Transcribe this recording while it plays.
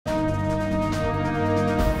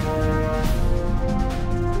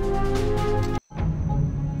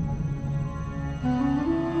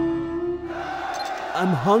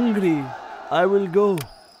I'm hungry. I will go.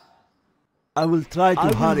 I will try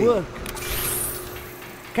to hurry. Work.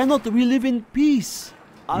 Cannot we live in peace?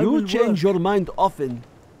 You change your mind often.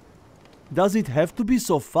 Does it have to be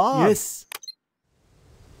so far? Yes.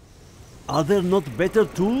 Are there not better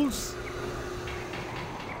tools?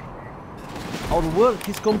 Our work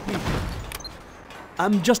is complete.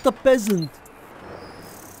 I'm just a peasant.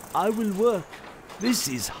 I will work. This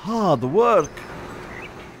is hard work.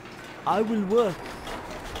 I will work.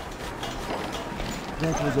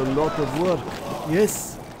 That was a lot of work.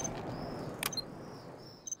 Yes.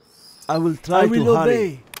 I will try to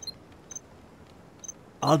hurry.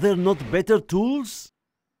 Are there not better tools?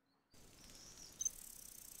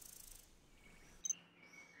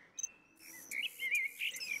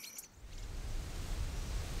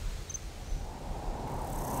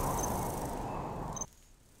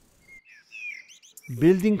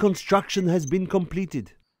 Building construction has been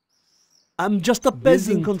completed. I'm just a peasant.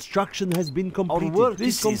 Building construction has been completed. Our work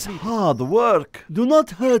this is hard work. Do not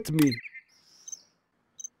hurt me.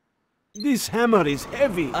 This hammer is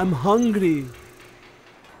heavy. I'm hungry.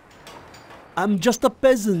 I'm just a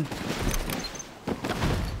peasant.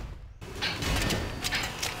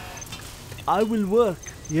 I will work.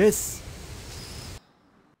 Yes.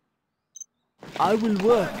 I will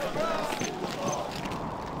work.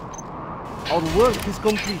 Our work is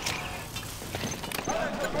complete.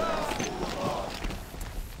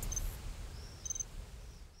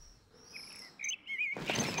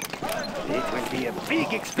 It will be a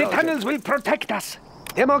big explosion. The tunnels will protect us.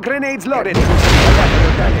 Demo grenades loaded.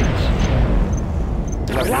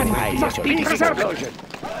 Must be preserved.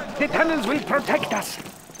 The tunnels will protect us.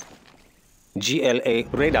 GLA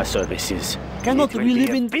radar services. Cannot we live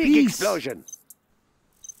in peace? Explosion.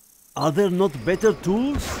 Are there not better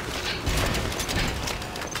tools?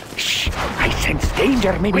 Shh! I sense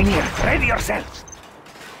danger maybe near. Ready yourselves.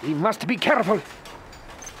 We must be careful.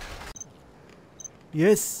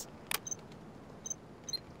 Yes.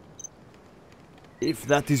 If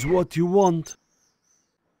that is what you want.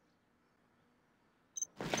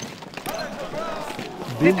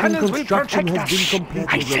 Building construction has been completed.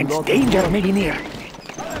 I sense danger maybe near.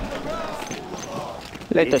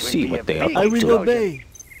 Let us see what they are up to. I will obey.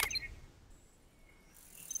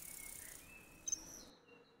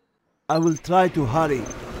 I will try to hurry.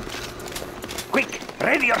 Quick,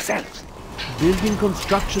 ready yourselves. Building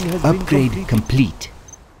construction has been completed. Upgrade complete.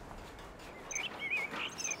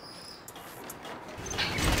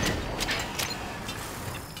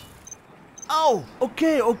 Oh,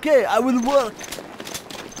 okay, I will work.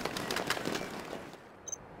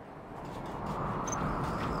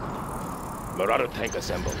 Marauder tank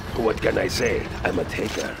assembled. What can I say? I'm a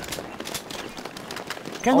taker.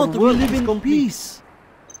 Cannot we live in peace?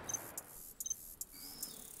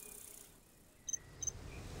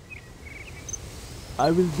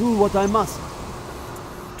 I will do what I must.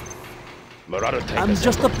 Marauder tank I'm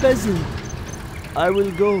just a peasant. I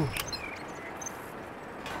will go.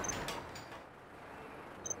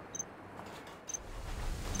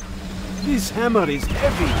 This hammer is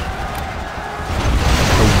heavy.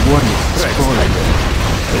 The warrior is falling.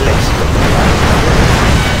 Let's go.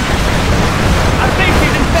 Our base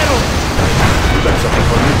is in peril. You got something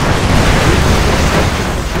for me?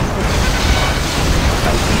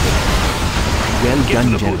 Well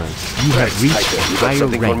done, General. You have reached a You got higher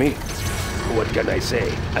something for me? rank. What can I say?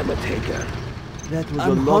 I'm a taker. That was a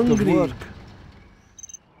lot of work.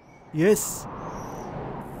 Yes.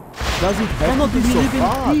 Does it have to be so live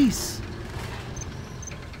in peace?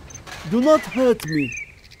 Do not hurt me.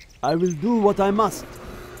 I will do what I must.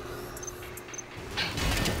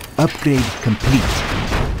 Upgrade complete.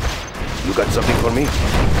 You got something for me?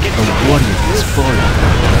 The warrior is falling.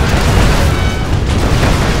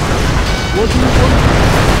 What do you want?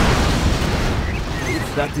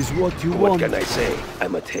 If that is what you What want. can I say?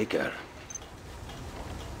 I'm a taker.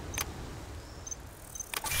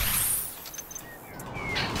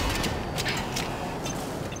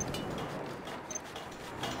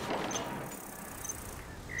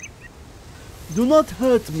 Do not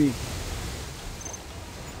hurt me.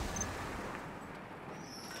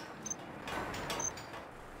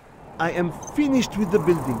 I am finished with the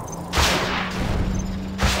building.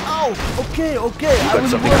 Ow! Okay, You I got will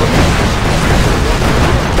something work. for me?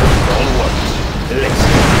 All once. Let's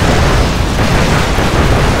see.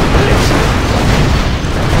 Let's see.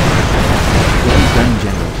 Well done,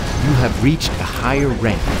 General. You have reached a higher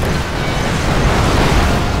rank.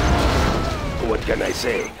 What can I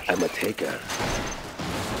say? I'm a taker.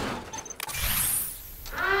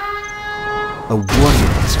 A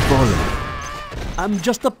warrior has fallen. I'm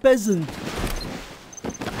just a peasant.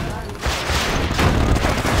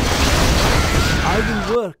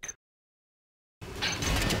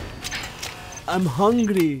 I'm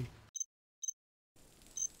hungry.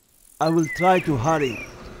 I will try to hurry.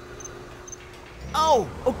 Oh,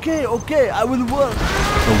 okay, I will work.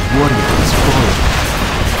 A warrior has fallen.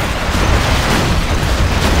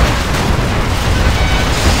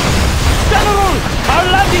 General! Our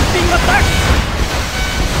land is being attacked!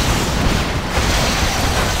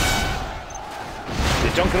 The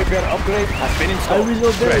junk repair upgrade has been I installed. will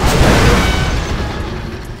obey.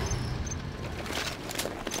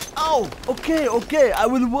 Oh, okay, I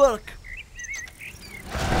will work.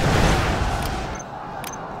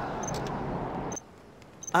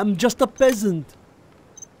 I'm just a peasant.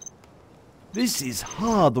 This is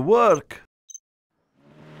hard work.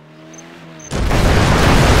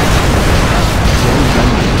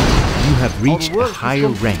 You have reached a work is higher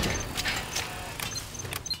complete. rank.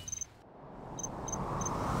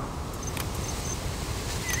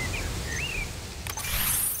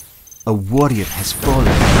 A warrior has fallen.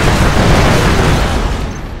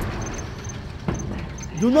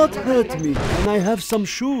 Do not hurt me, and I have some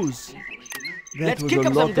shoes. That Let's was kick a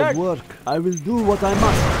up some lot dirt. of work. I will do what I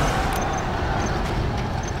must.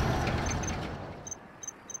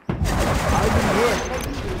 I will work.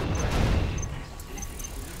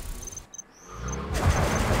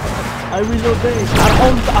 I will obey. Our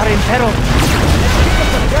homes are in peril. Let's kick up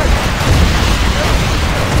some dirt.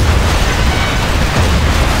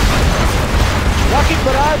 Rocket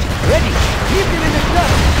barrage ready. Keep them in the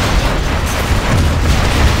dirt.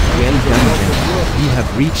 Well done, General. You have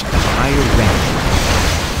reached a higher rank.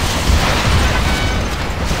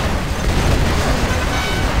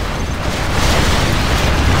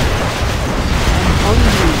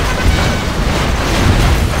 Hungry.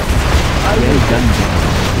 Well done,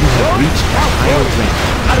 General. You have reached a higher rank.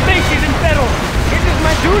 Our base is in peril. It is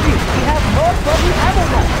my duty. We have more body ammo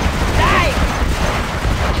now. Die!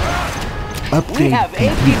 Upgrade We have 80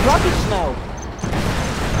 complete. rockets now.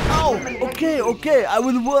 Oh, okay, I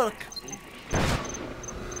will work.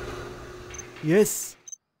 Yes.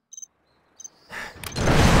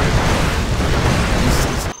 This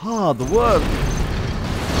is hard work.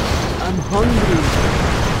 I'm hungry.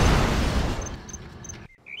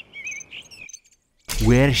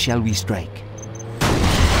 Where shall we strike?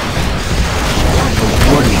 A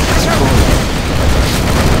warrior has fallen.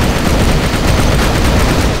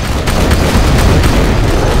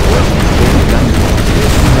 Well done.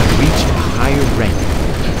 You have reached a higher rank.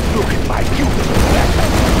 Look at my beautiful weapon.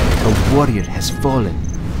 A warrior has fallen.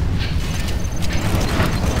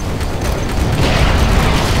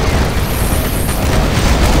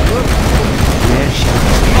 Where shall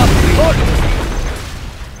we strike?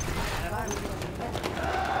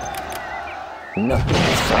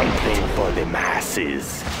 Something for the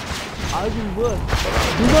masses. I will work.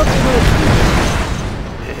 Do not hurt me.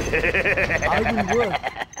 I will work.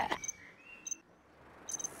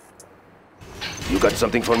 You got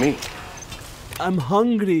something for me? I'm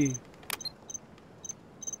hungry.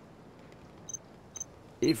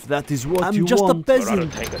 If that is what you just a want.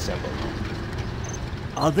 peasant. Tank assemble.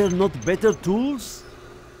 Are there not better tools?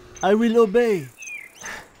 I will obey.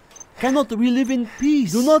 Cannot we live in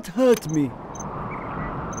peace? Do not hurt me.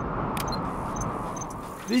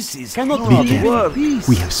 This is cannot we live in peace?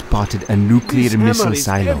 We have spotted a nuclear This hammer missile is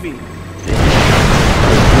silo. heavy. A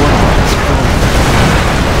warrior has fallen.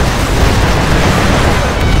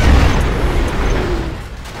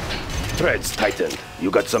 Threads tightened. You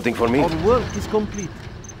got something for me? Our work is complete.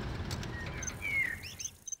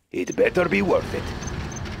 It better be worth it.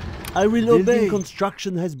 I will obey.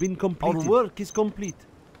 Construction has been completed. Our work is complete.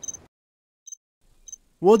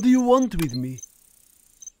 What do you want with me?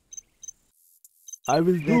 I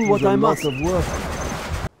will do what I must. Of work.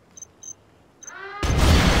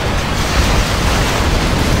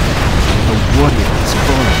 A warrior has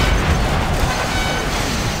fallen.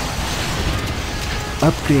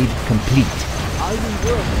 Upgrade complete. I will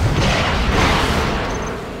work.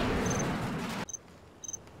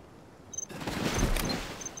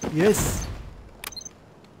 Yes.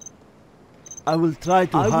 I will try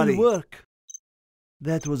to hurry. I will work.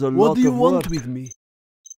 That was a lot of work. What do you want with me?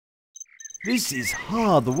 This is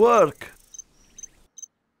hard work.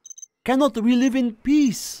 Cannot we live in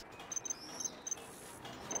peace?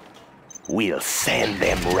 We'll send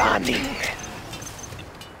them running.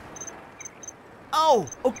 Oh,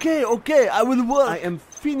 okay, I will work. I am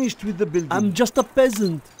finished with the building. I'm just a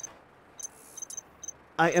peasant.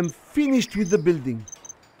 I am finished with the building.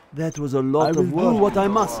 That was a lot of work. I will do what I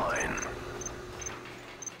must.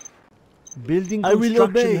 Building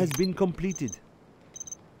construction has been completed.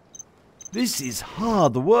 This is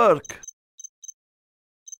hard work.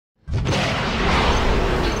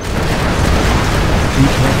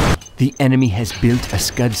 The enemy has built a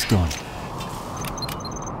scudstone.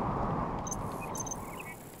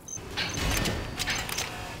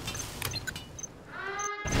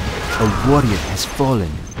 A warrior has fallen.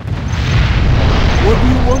 What do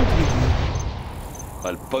you want with me?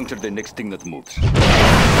 I'll puncture the next thing that moves.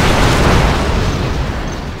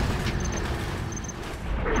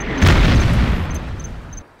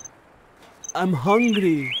 I'm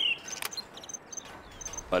hungry.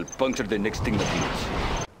 I'll puncture the next thing that moves.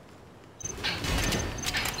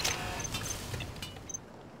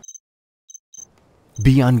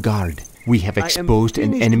 Be on guard. We have exposed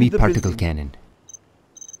an finished enemy with the particle building. cannon.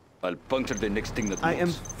 I'll puncture the next thing that moves. I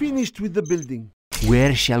am finished with the building.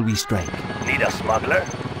 Where shall we strike? Need a smuggler?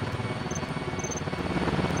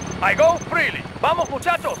 I go freely. Vamos,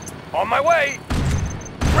 muchachos. On my way.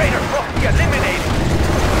 Raider property eliminated.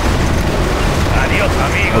 Adios, A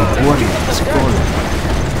amigos. warrior has fallen.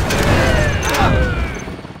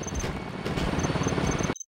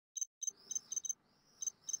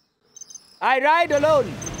 I ride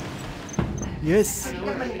alone. Yes.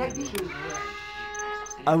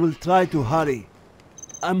 I will try to hurry.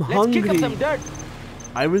 I'm Let's hungry. kick up some dirt.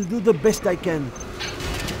 I will do the best I can.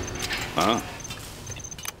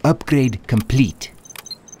 Upgrade complete.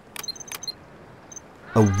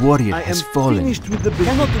 A warrior I am has fallen. finished with the building.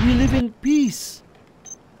 Cannot we live in peace?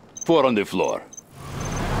 4 on the floor.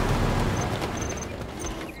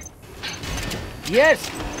 Yes.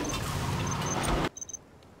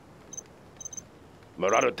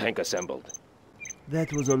 Marauder tank assembled.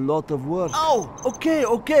 That was a lot of work. Oh,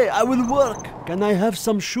 okay, I will work. Can I have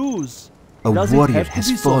some shoes? A Does warrior it have has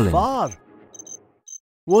to be fallen. so far?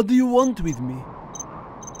 What do you want with me?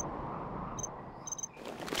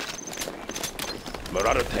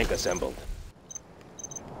 Marauder tank assembled.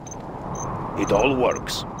 It all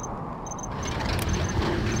works.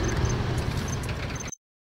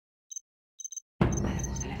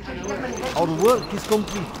 Our work is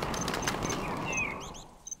complete.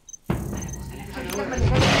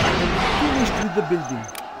 Finished with the building.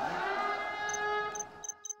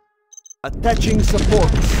 Attaching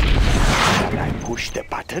supports. Shall I push the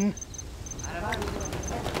button?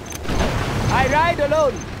 I ride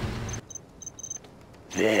alone.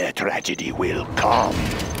 Their tragedy will come.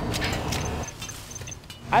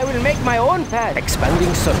 I will make my own path.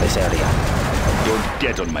 Expanding surface area. Don't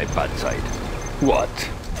get on my bad side. What?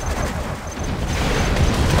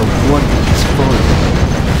 A warrior has fallen.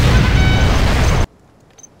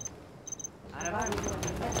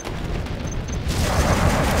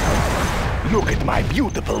 Look at my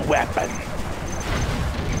beautiful weapon.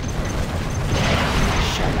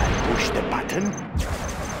 Shall I push the button?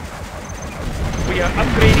 We are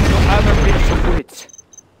upgrading to armor plates of bullets.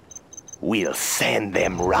 We'll send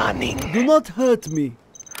them running. Do not hurt me.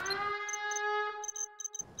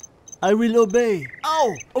 I will obey.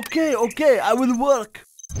 Ow! Okay, I will work.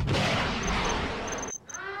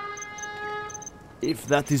 If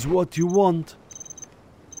that is what you want,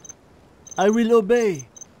 I will obey.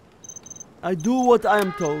 I do what I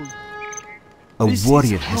am told. A This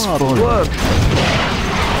warrior is has hard fallen. work.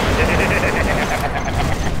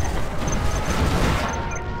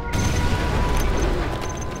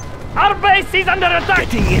 Our base is under attack!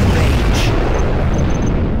 Getting in range.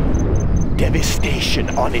 Devastation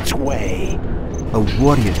on its way. A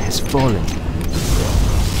warrior has fallen.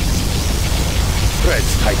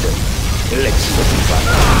 Threads tighten. Let's see what we got.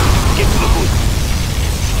 Get to the hood.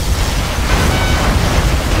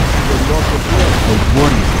 A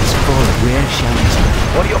warrior has fallen. Where shall we strike?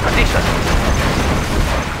 What are your conditions?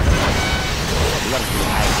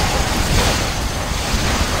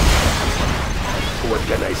 What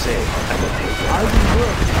can I say? I'm a taker. I will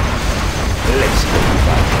work. Let's see what we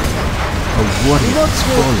got. A warrior Not has so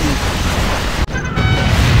fallen.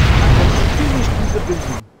 Finished with the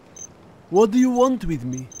building. What do you want with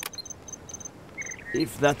me?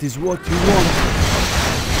 If that is what you want.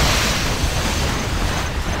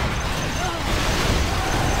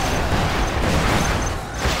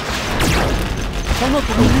 Cannot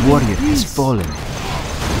we A live in warrior has peace? fallen.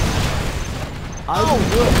 I will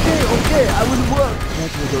work. Okay, I will work.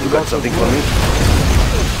 That was a You lot got of something for work. me?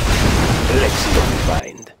 Let's see what we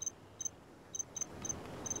find.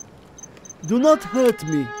 Do not hurt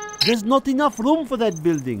me. There's not enough room for that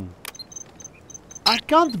building. I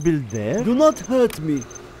can't build there. Do not hurt me.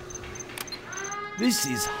 This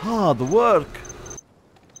is hard work.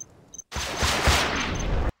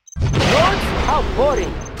 Roads? How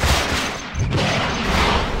boring.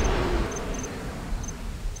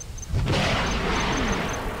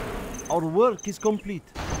 Our work is complete.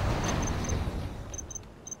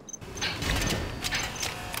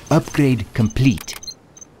 Upgrade complete.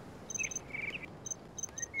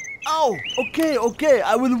 Oh, okay,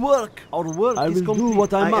 I will work. Our work is complete. I will do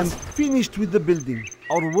what I must. I am finished with the building.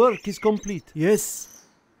 Our work is complete. Yes.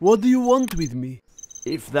 What do you want with me?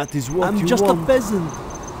 If that is what you want. I'm just a peasant.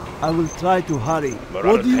 I will try to hurry.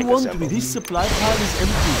 What do you want with me? This supply pile is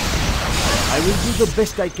empty. I will do the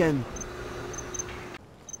best I can.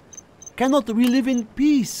 Cannot we live in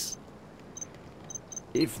peace?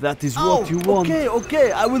 If that is what you want.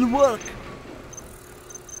 Okay, I will work.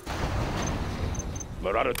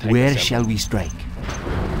 Where shall we strike?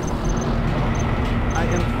 I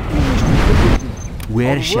am finished with the building.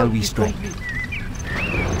 Where shall we strike?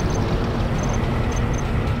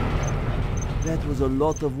 That was a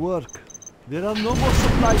lot of work. There are no more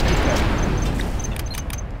supplies to carry.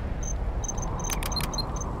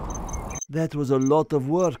 That was a lot of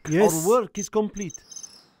work. Yes. Our work is complete.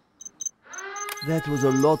 That was a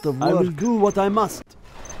lot of work. I will do what I must.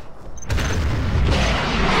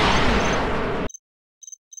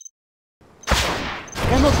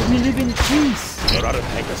 Cannot we live in peace?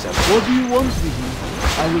 What do you want with me?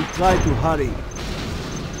 I will try to hurry.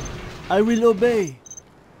 I will obey.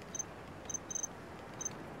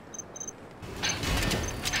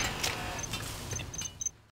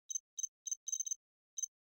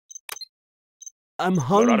 I'm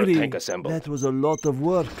hungry. That was a lot of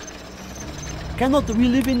work. Cannot we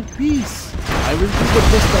live in peace? I will do the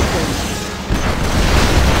best I can.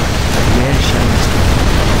 Where shall we strike?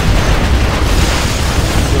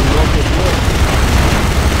 It's a lot of work.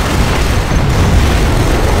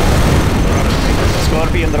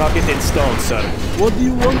 Scorpion rocket installed, sir. What do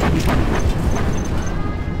you want with me?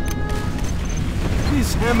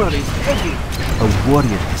 This hammer is heavy. A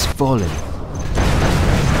warrior has fallen.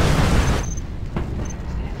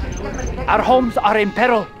 Our homes are in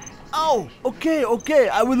peril. Oh, okay,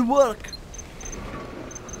 I will work.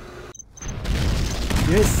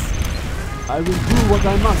 Yes, I will do what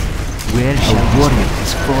I must. Where shall a warrior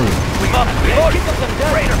has fallen? We must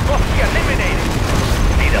Raiders must be eliminated.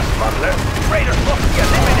 Need us, smuggler. Raiders must be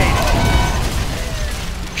eliminated.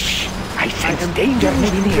 Shh! I sense danger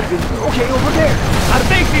maybe near. Okay, over there. Our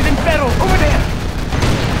base is in peril. Over there.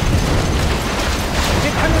 The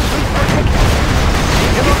tunnel is protected.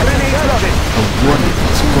 A warrior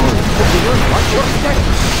has fallen. Watch your step.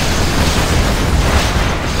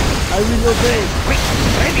 I will obey. Quick,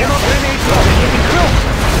 ready up. Grenades are getting close.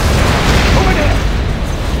 Over there.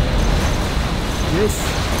 Yes.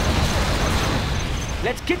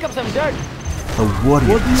 Let's kick up some dirt. A warrior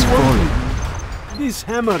What do has you want? fallen. This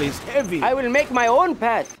hammer is heavy. I will make my own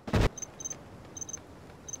path.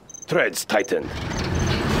 Treads tightened.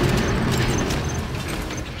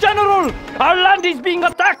 General! Our land is being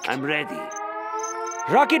attacked! I'm ready.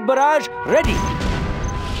 Rocket barrage ready.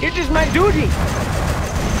 It is my duty.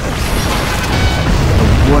 A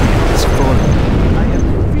warrior has fallen. I am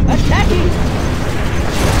finished. Attacking!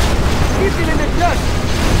 Keep him in the dust.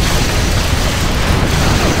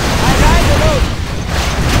 I ride alone.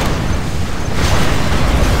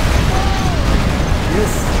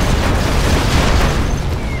 Yes.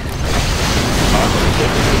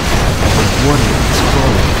 A warrior has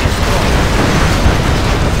fallen.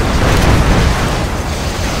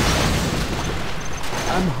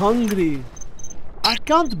 I'm hungry. I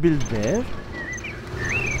can't build there.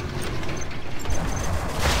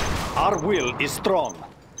 Our will is strong.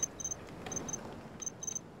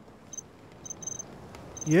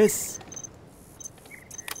 Yes.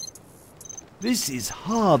 This is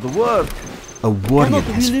hard work. A warrior Cannot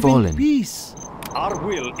we has live fallen. in peace? Our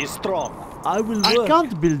will is strong. I will work. I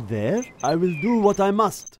can't build there. I will do what I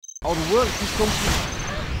must. Our work is complete.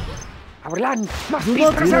 Our land must Do be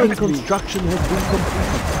not worry, preserved. construction has been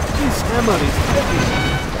completed. This hammer is heavy.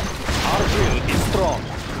 Our will is strong.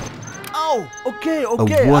 Oh, okay, A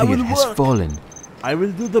I warrior will has work. fallen. I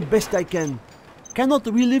will do the best I can. Cannot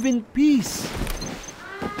we live in peace?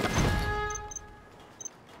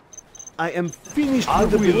 I am finished Our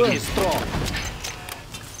with the will work. is strong.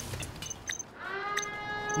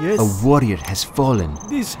 Yes. A warrior has fallen.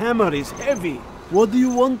 This hammer is heavy. What do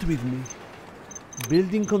you want with me?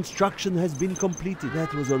 Building construction has been completed.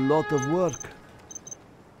 That was a lot of work.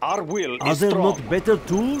 Our will Are is there strong. not better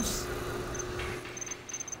tools?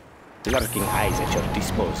 Lurking eyes at your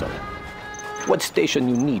disposal. What station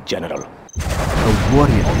you need, General? A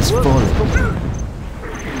warrior has fallen.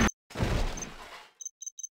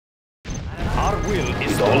 Our will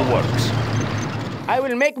is it all works. I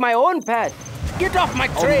will make my own path. Get off my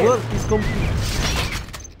Our trail. work is complete.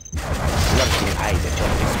 Lurking eyes at your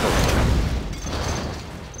disposal.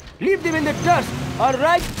 Leave them in the dust. All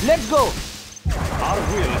right, let's go. Our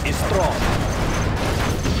will is strong.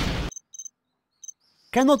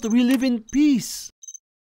 Cannot we live in peace?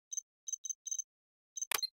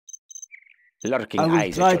 Lurking I will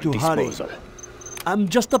eyes try at your to hurry. disposal. I'm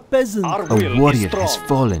just a peasant. A warrior has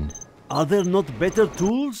fallen. Are there not better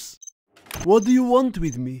tools? What do you want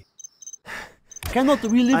with me? Cannot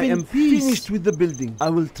we live in peace? I am finished with the building. I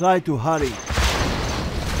will try to hurry.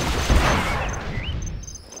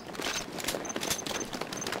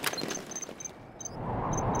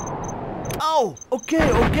 Ow!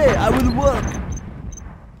 Okay, I will work.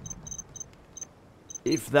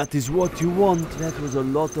 If that is what you want, that was a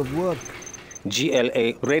lot of work.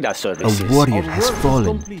 GLA radar services. A warrior Our has work is fallen.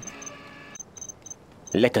 complete.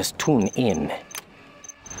 Let us tune in.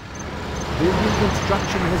 Building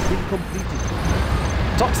construction has been completed.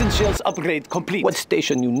 Toxin shells upgrade complete. What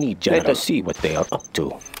station you need, General? Let us see what they are up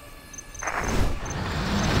to.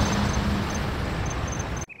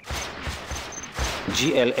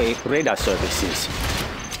 GLA radar services.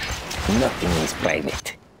 Nothing is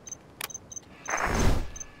private.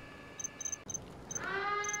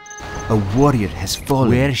 A warrior has fallen.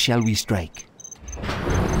 Where shall we strike?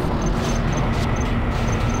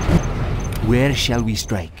 Where shall we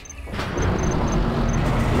strike?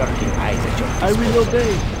 Lurking eyes at your I will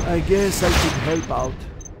obey. I guess I should help out.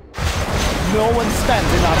 No one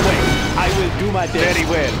stands in our way. I will do my best. Very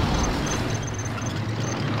well.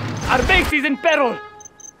 Our base is in peril.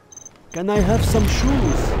 Can I have some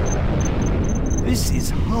shoes? This is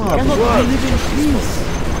hard. Cannot we live in peace?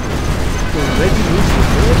 Already lose the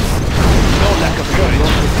place? No lack of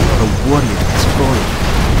courage. A warrior has fallen.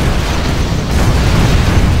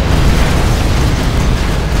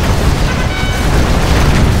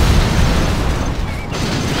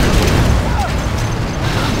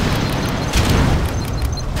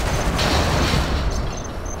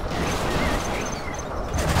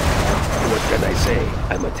 What can I say?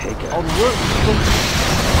 I'm a taker. Our work is complete.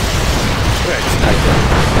 Threats,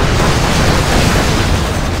 Titan.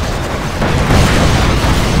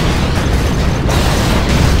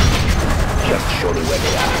 Just show me where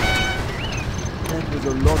they are. That was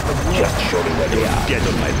a lot of work. Just show me where they are. Get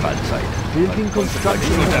on my bad side. Building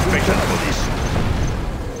construction Good has been affection completed. for this.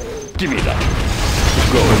 Give me that.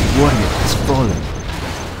 A warrior has fallen.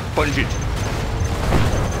 Punch it.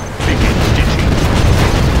 Begin stitching.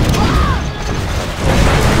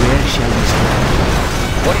 Where shall we strike?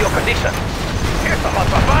 What are your conditions? Here's some hot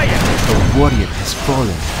papaya. A warrior has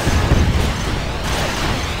fallen.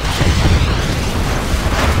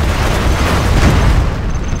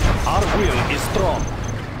 Our will is strong.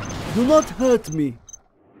 Do not hurt me.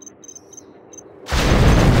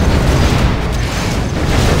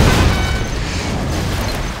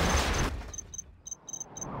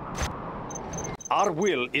 Our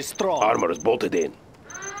will is strong. Armor is bolted in.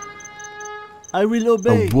 I will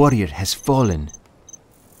obey. A warrior has fallen.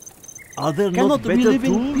 Are there Cannot not we better live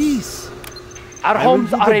in tools? peace? Our I will homes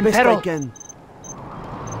do are the in best peril. I can.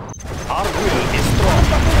 Our will is strong.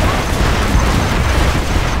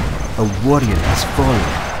 A warrior has fallen.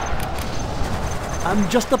 I'm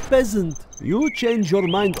just a peasant. You change your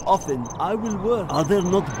mind often. I will work. Are there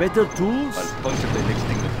not better tools? I'll puncture the next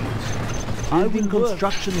thing that moves. Building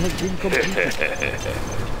construction has been completed.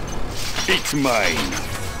 It's mine.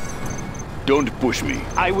 Don't push me.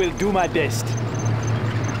 I will do my best.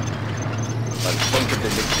 I'll puncture the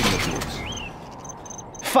next thing that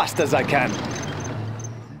moves. Fast as I can.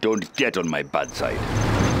 Don't get on my bad side.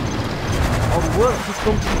 Our work is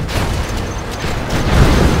complete.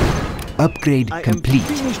 Upgrade I complete. am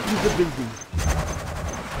finished with the building.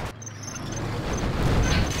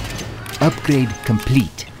 Upgrade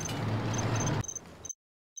complete.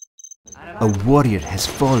 A warrior has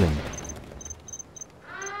fallen.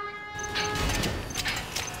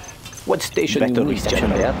 What station you need,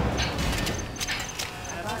 General?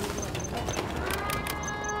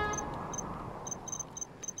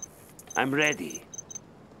 I'm ready.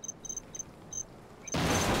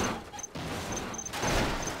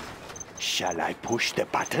 Shall I push the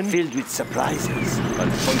button? Filled with surprises.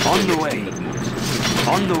 On the way.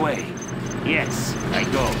 On the way. Yes, I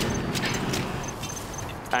go.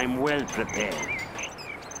 I'm well prepared.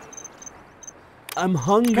 I'm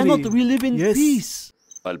hungry. Cannot we live in Yes. peace?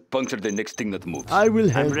 I'll puncture the next thing that moves. I will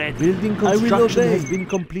help. ready. Building I will construction obey. has been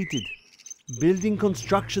completed. Building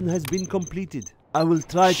construction has been completed. I will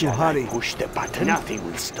try Shall to hurry. I push the button? Nothing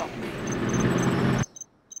will stop me.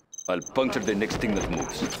 I'll puncture the next thing that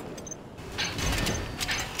moves.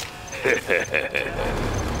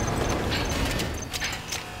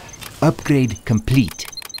 Upgrade complete.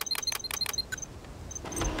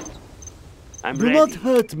 I'm Do ready. not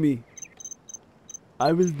hurt me.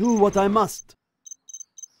 I will do what I must.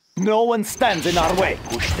 No one stands in our way.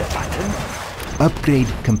 Push the button. Upgrade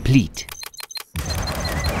complete.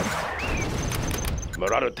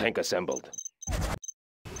 Marauder tank assembled.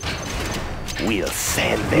 We'll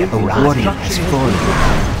send them A warrior has fallen.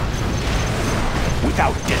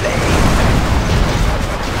 without delay.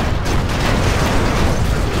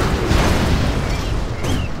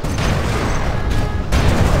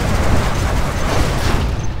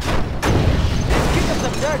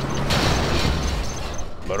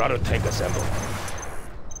 Marauder tank assembled.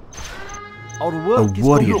 Our A work is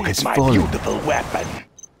warrior complete. has My fallen. beautiful weapon.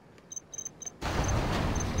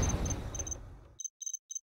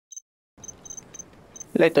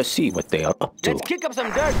 Let us see what they are up to. Let's kick up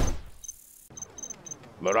some dirt.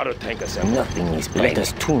 Marauder tank assembled. Nothing is private. Let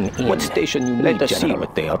us tune in. What station you need, Let us see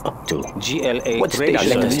what they are up to. GLA. What station?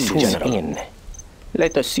 Let us tune in.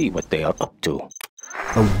 Let us see what they are up to.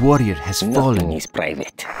 A warrior has Nothing fallen. is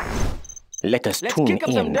private. Let us Let's tune kick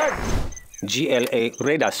up some in. dirt. GLA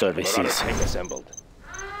radar Marauder services. tank assembled.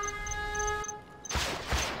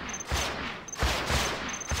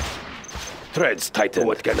 Threads tighten.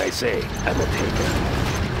 What can I say? I'm a taker.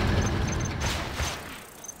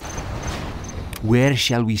 Where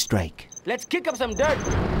shall we strike? Let's kick up some dirt.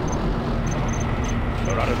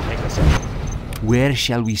 Marauder tank assembled. Where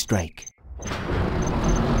shall we strike?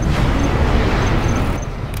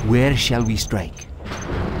 Where shall we strike?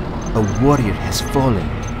 A warrior has fallen.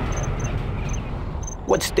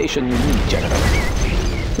 What station you need, General?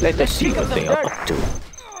 Let us see kick up what they some are dirt. up to.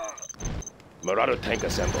 Marauder tank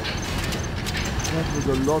assembled. That was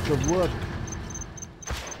a lot of work.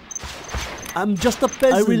 I'm just a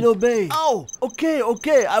peasant. I will obey. Ow! Okay,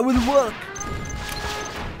 okay, I will work.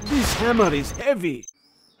 This hammer is heavy.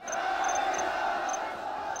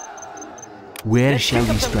 Where shall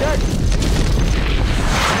we strike?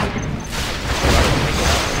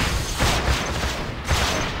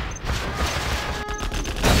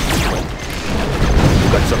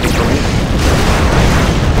 You got something for me?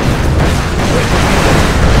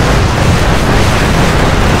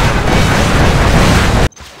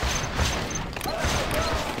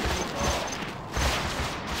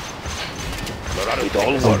 It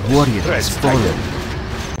all A works. warrior Threads has fallen.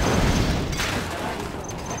 tighten.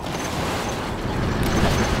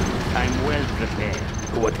 I'm well prepared.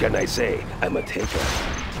 What can I say? I'm a taker.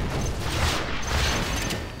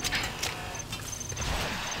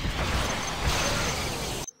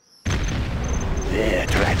 Their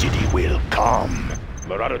tragedy will come.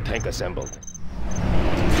 Marauder tank assembled.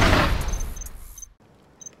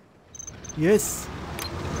 Yes.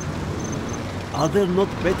 Are there not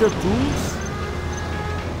better tools?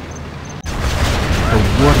 A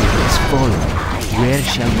warrior has fallen. Where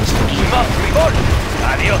shall we strike? Keep up, Rigor!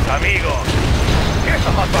 Adios, amigo! Here's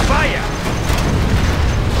some hot papaya!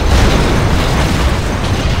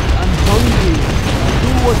 I'm hungry.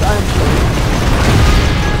 Do what I'm told.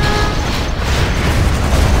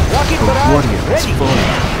 A warrior has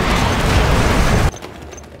fallen.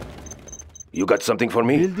 You got something for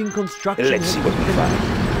me? Building construction. Let's see what we find.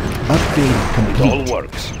 Upgrade It complete. all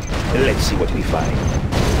works. Let's see what we find.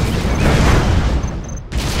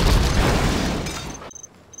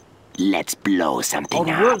 Let's blow something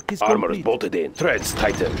Our up. work is Armor is complete. bolted in. Threads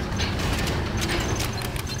tighten.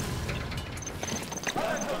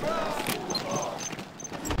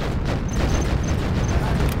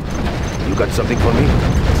 You got something for me?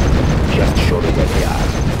 Just show me where they are.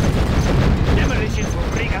 Demolition will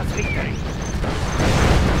bring us victory.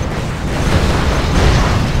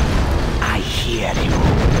 I hear you.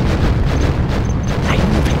 I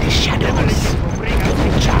move in the shadows.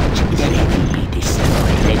 The charge is ready.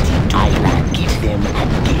 Destroy. Let it island. Give them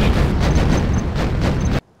again.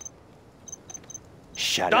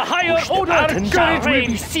 Shall The I higher push the order button will down?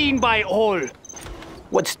 be seen by all.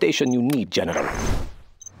 What station you need, General?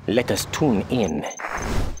 Let us tune in.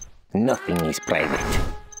 Nothing is private.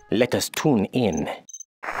 Let us tune in.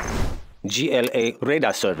 GLA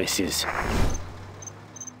radar services.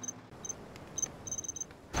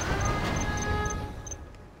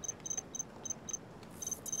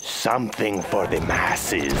 Something for the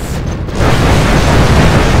masses.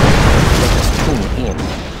 Let us tune in.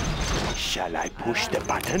 Shall I push the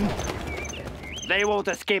button? They won't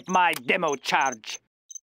escape my demo charge.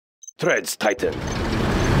 Threads tighten.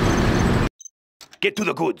 Get to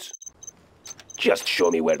the goods. Just show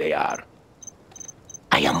me where they are.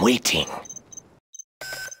 I am waiting.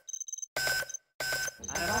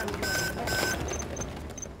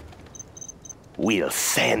 We'll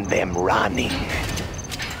send them running.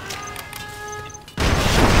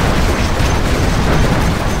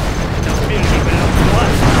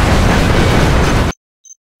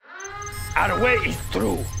 Our way is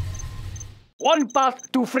through. One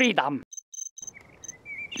path to freedom.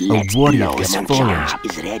 Let's warrior blow has some fallen. charge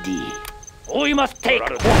is ready. We must take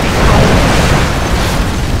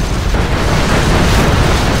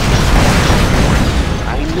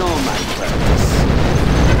know my purpose.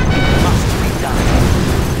 It must be done.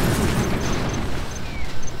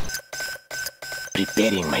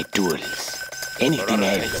 Preparing my tools. Anything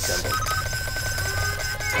else?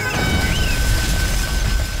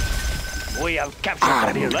 We have captured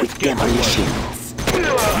Armed the with demolitions.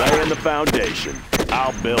 Laying the foundation.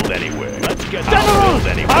 I'll build anywhere. Let's get General! build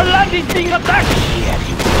anywhere. Our land is being attacked! Here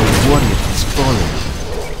you go. A warrior has fallen.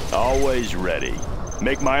 Always ready.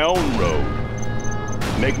 Make my own road.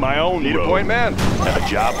 Make my own road. Need a point, man? Have a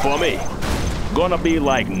job for me? Gonna be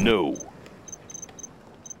like new.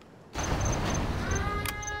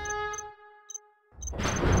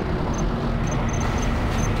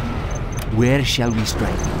 Where shall we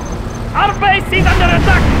strike? Our base is under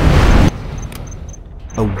attack!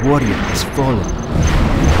 A warrior has fallen.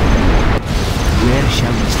 Where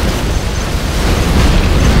shall we strike?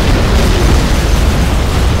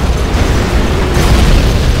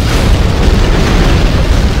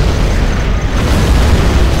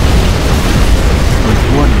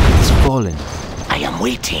 A warrior has fallen. I am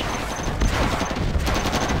waiting.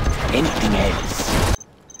 Anything else?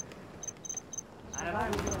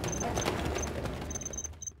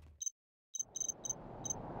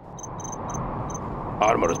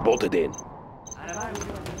 Armor is bolted in.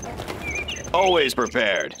 Always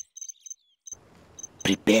prepared.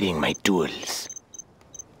 Preparing my tools.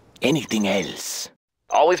 Anything else?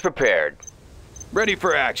 Always prepared. Ready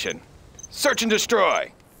for action. Search and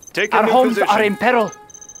destroy. Take Our a new homes position. are in peril!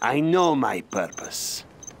 I know my purpose.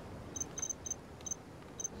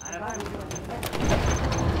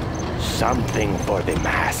 Something for the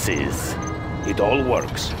masses. It all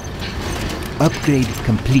works. Upgrade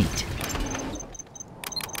complete.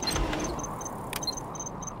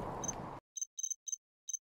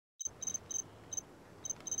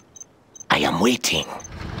 I am waiting.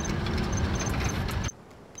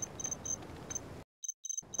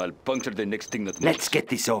 I'll puncture the next thing that moves. Let's get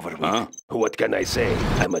this over with. Huh? What can I say?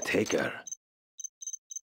 I'm a taker.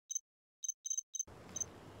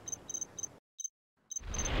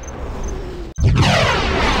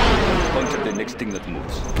 Puncture the next thing that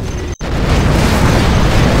moves.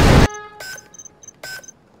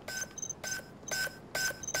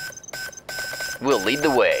 We'll lead the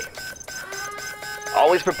way.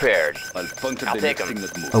 Always prepared. I'll puncture I'll the take next 'em. thing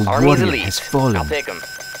that moves. A Army's warrior elite. has fallen. I'll take him.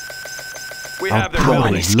 We Our have their power No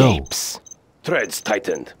one building. is low. escapes. Threads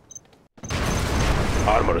tightened.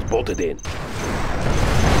 Armor is bolted in.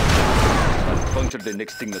 I'll puncture the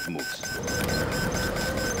next thing that moves.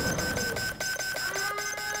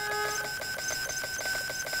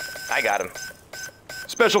 I got him.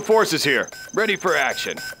 Special forces here. Ready for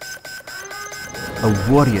action. A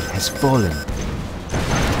warrior has fallen.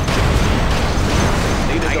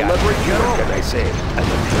 Need a I got delivery, him. General? What can I say? I'm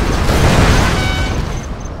a taker.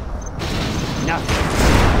 Nothing.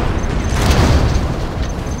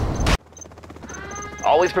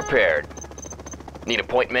 Always prepared. Need a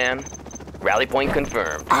point, man? Rally point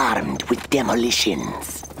confirmed. Armed with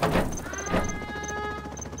demolitions.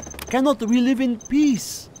 Cannot we live in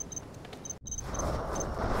peace?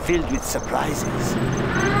 Filled with surprises.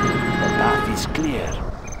 The path is clear.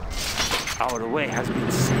 Our way has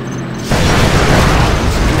been set.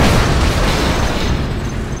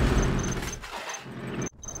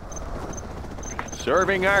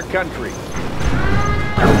 Serving our country.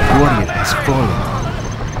 A warrior has fallen.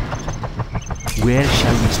 Where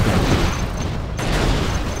shall we strike?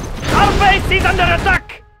 Our base is under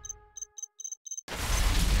attack!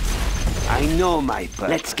 I know my purpose.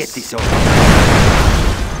 Let's get this over.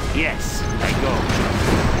 Yes, I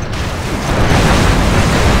go.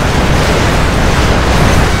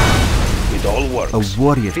 It all works. A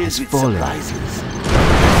warrior Filled has with fallen. surprises.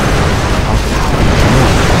 Our power is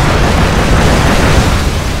low.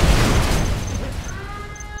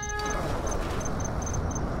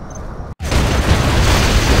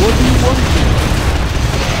 What do you want?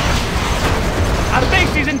 Our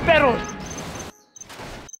base is in peril!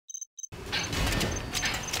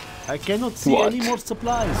 I cannot see What? any more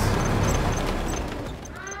supplies.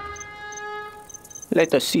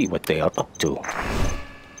 Let us see what they are up to.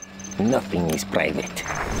 Nothing is private.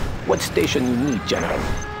 What station you need, General?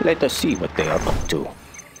 Let us see what they are up to. A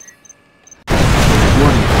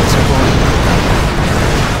warrior has fallen.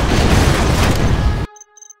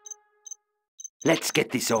 Let's get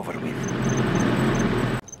this over with.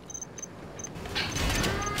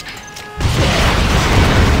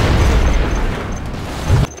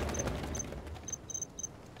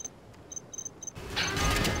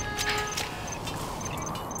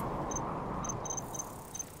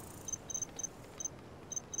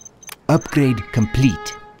 Upgrade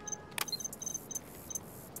complete.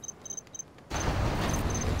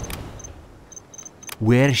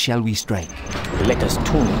 Where shall we strike? Let us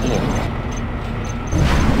tune in.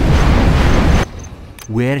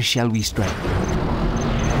 Where shall we strike?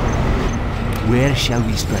 Where shall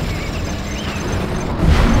we strike?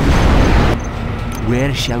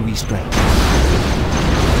 Where shall we strike?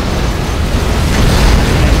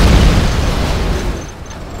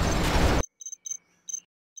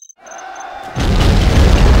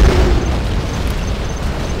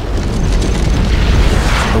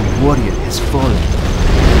 A warrior has fallen.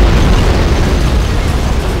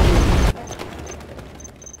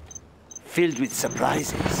 Filled with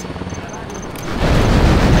surprises.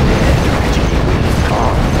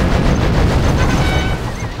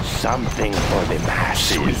 Something for the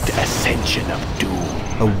masses. Sweet ascension of doom.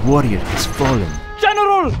 A warrior has fallen.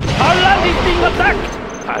 General! Our land is being attacked!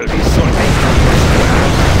 I'll be so late.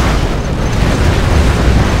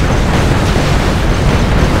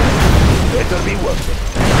 It'll be worth it.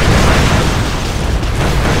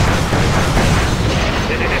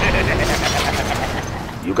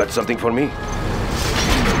 You got something for me?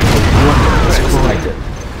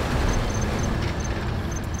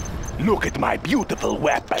 Look at my beautiful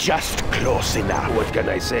weapon. Just close enough. What can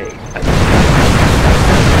I say?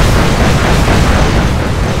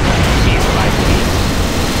 He's my piece.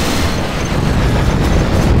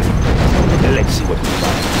 Let's see what we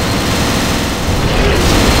find.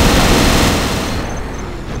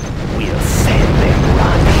 We'll send them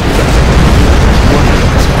running.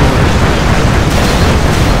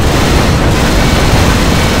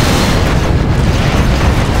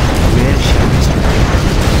 Where shall we strike?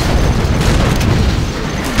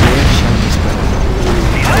 Where shall we strike?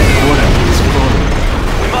 A warrior has fallen.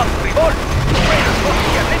 We must revolt. Raiders must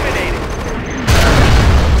be eliminated.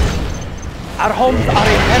 Our homes are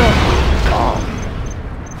in peril! Come.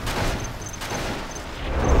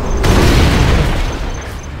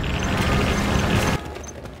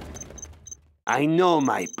 I know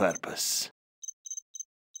my purpose.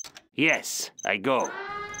 Yes, I go.